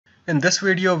In this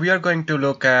video, we are going to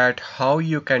look at how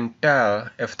you can tell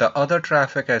if the other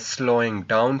traffic is slowing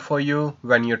down for you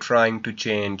when you're trying to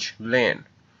change lane.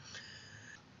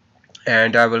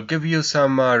 And I will give you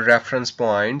some reference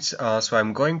points. So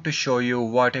I'm going to show you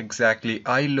what exactly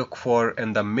I look for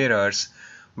in the mirrors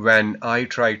when I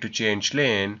try to change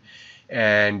lane.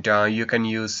 And you can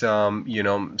use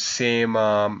same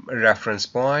reference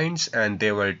points, and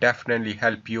they will definitely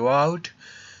help you out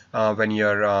when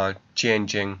you're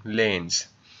changing lanes.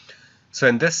 So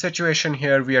in this situation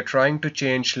here, we are trying to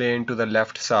change lane to the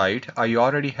left side. I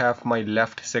already have my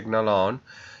left signal on.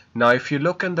 Now if you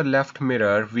look in the left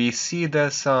mirror, we see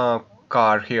this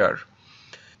car here.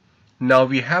 Now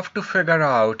we have to figure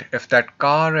out if that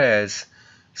car is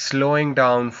slowing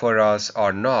down for us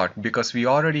or not, because we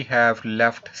already have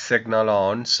left signal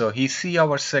on. So he see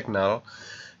our signal.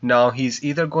 Now he's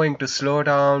either going to slow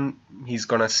down, he's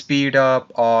gonna speed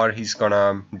up, or he's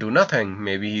gonna do nothing.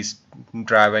 Maybe he's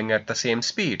driving at the same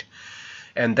speed.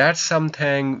 And that's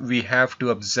something we have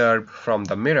to observe from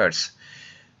the mirrors.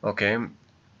 Okay,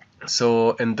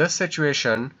 so in this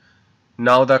situation,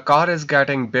 now the car is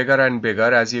getting bigger and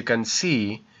bigger, as you can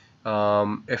see.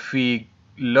 If we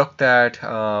looked at,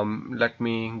 let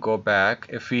me go back.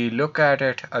 If we look at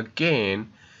it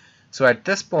again, so at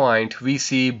this point we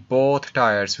see both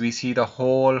tires. We see the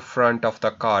whole front of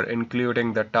the car,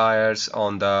 including the tires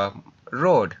on the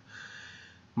road.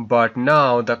 But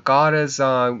now the car is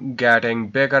getting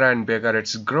bigger and bigger.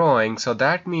 It's growing, so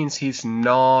that means he's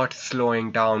not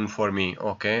slowing down for me.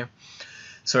 Okay,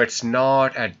 so it's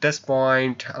not at this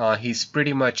point. He's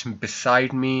pretty much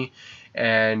beside me,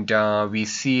 and we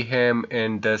see him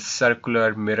in the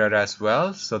circular mirror as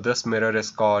well. So this mirror is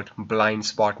called blind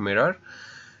spot mirror.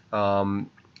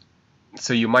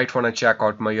 So you might want to check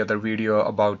out my other video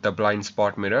about the blind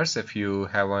spot mirrors if you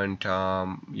haven't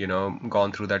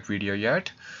gone through that video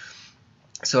yet.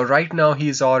 So right now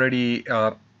he's already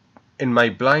in my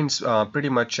blinds, pretty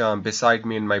much beside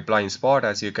me in my blind spot,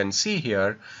 as you can see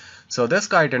here. So this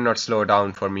guy did not slow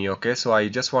down for me. Okay, so I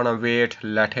just want to wait,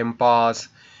 let him pass,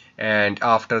 and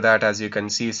after that, as you can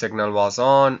see, signal was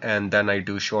on, and then I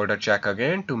do shoulder check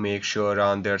again to make sure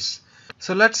there's.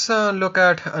 So let's look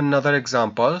at another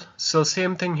example. So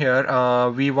same thing here,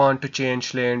 we want to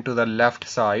change lane to the left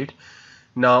side.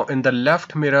 Now in the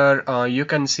left mirror, you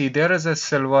can see there is a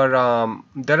silver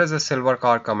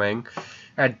car coming.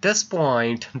 At this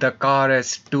point, the car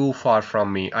is too far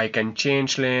from me. I can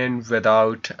change lane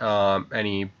without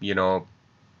any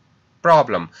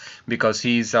problem, because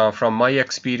he's from my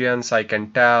experience, I can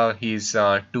tell he's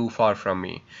too far from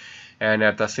me. And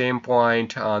at the same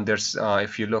point, there's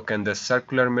if you look in this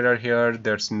circular mirror here,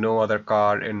 there's no other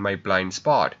car in my blind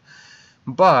spot.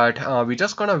 But we're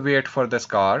just gonna wait for this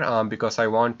car because I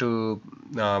want to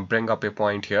bring up a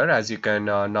point here. As you can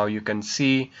now you can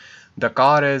see the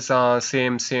car is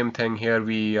same thing here.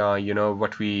 We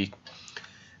what we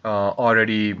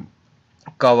already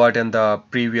covered in the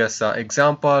previous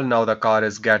example. Now the car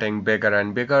is getting bigger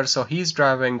and bigger, so he's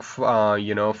driving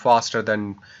faster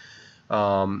than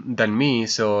me.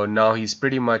 So now he's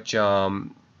pretty much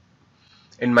in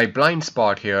my blind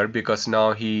spot here, because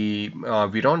now we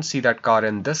don't see that car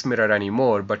in this mirror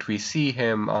anymore, but we see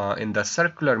him in the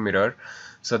circular mirror.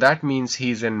 So that means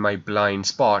he's in my blind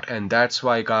spot, and that's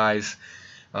why, guys,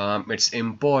 it's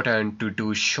important to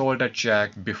do shoulder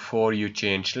check before you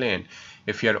change lane.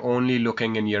 If you're only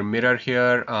looking in your mirror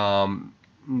here,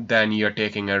 then you're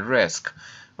taking a risk.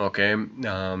 Okay,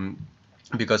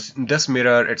 because this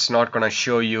mirror, it's not gonna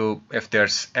show you if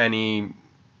there's anything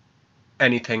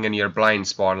in your blind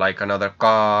spot, like another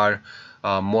car,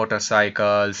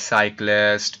 motorcycle,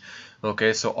 cyclist.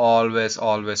 Okay, so always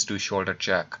do shoulder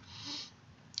check.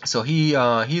 So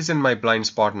he's in my blind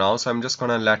spot now, so I'm just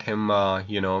gonna let him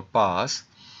pass.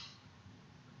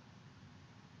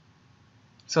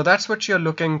 So that's what you're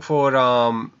looking for.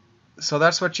 So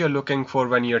that's what you're looking for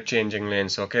when you're changing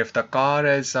lanes. Okay, if the car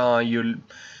is you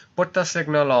put the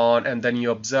signal on and then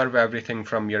you observe everything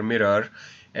from your mirror,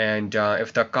 and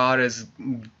if the car is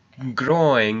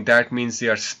growing, that means they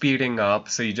are speeding up,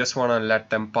 so you just want to let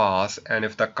them pass. And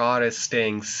if the car is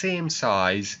staying same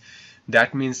size,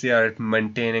 that means they are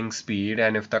maintaining speed.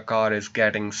 And if the car is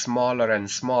getting smaller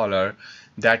and smaller,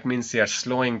 that means they are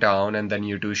slowing down. And then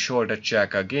you do shoulder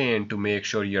check again to make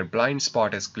sure your blind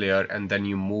spot is clear, and then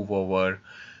you move over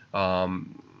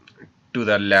to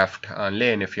the left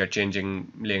lane. If you're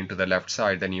changing lane to the left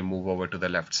side, then you move over to the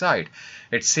left side.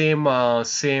 It's same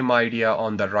idea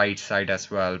on the right side as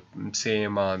well.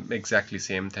 Same exactly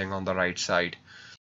same thing on the right side.